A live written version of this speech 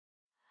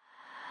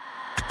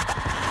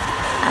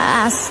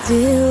I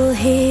still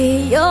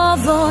hear your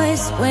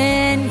voice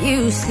when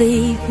you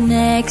sleep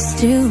next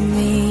to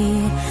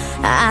me.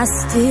 I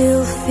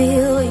still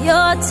feel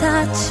your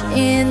touch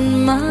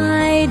in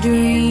my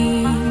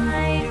dream.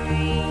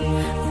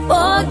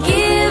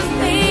 Forgive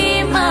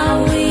me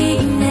my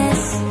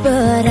weakness,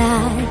 but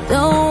I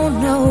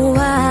don't know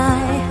why.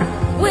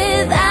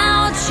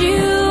 Without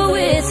you,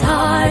 it's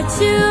hard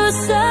to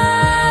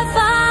survive.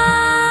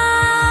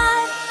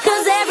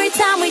 'Cause every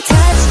time we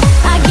touch,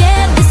 I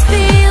get this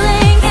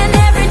feeling, and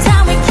every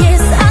time we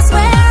kiss, I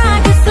swear I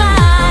could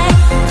fly.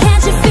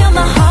 Can't you feel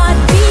my heart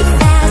beat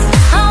fast?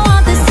 I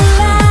want this to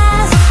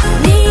last.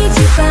 Need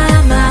you by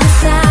my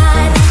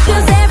side.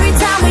 'Cause every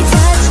time we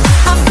touch,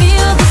 I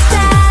feel the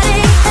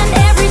static, and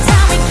every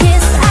time we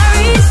kiss, I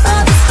reach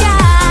for the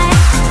sky.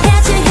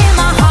 Can't you hear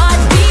my heart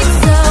beat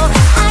so?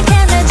 I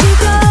can't let you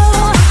go.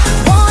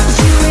 Want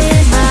you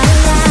in my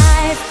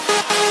life.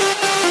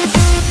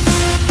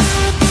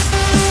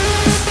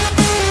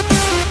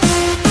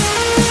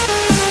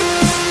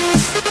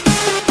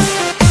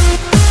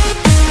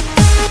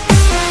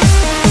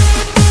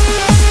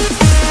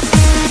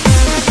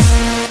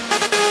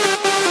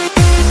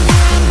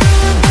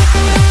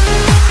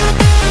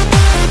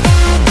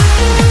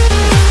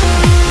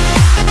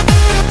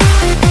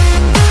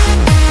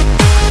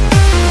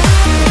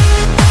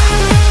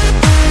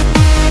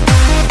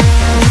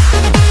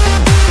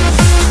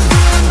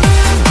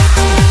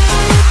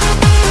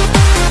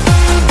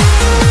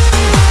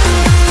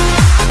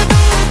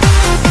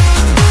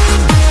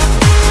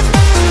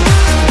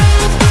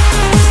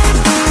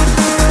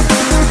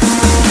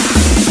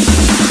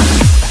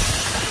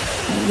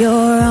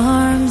 Your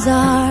arms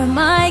are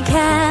my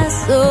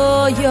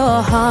castle, your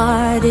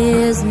heart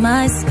is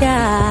my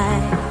sky.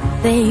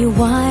 They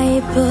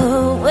wipe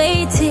away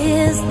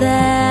tears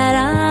that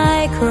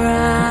I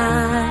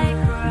cry.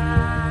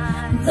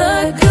 The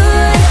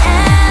good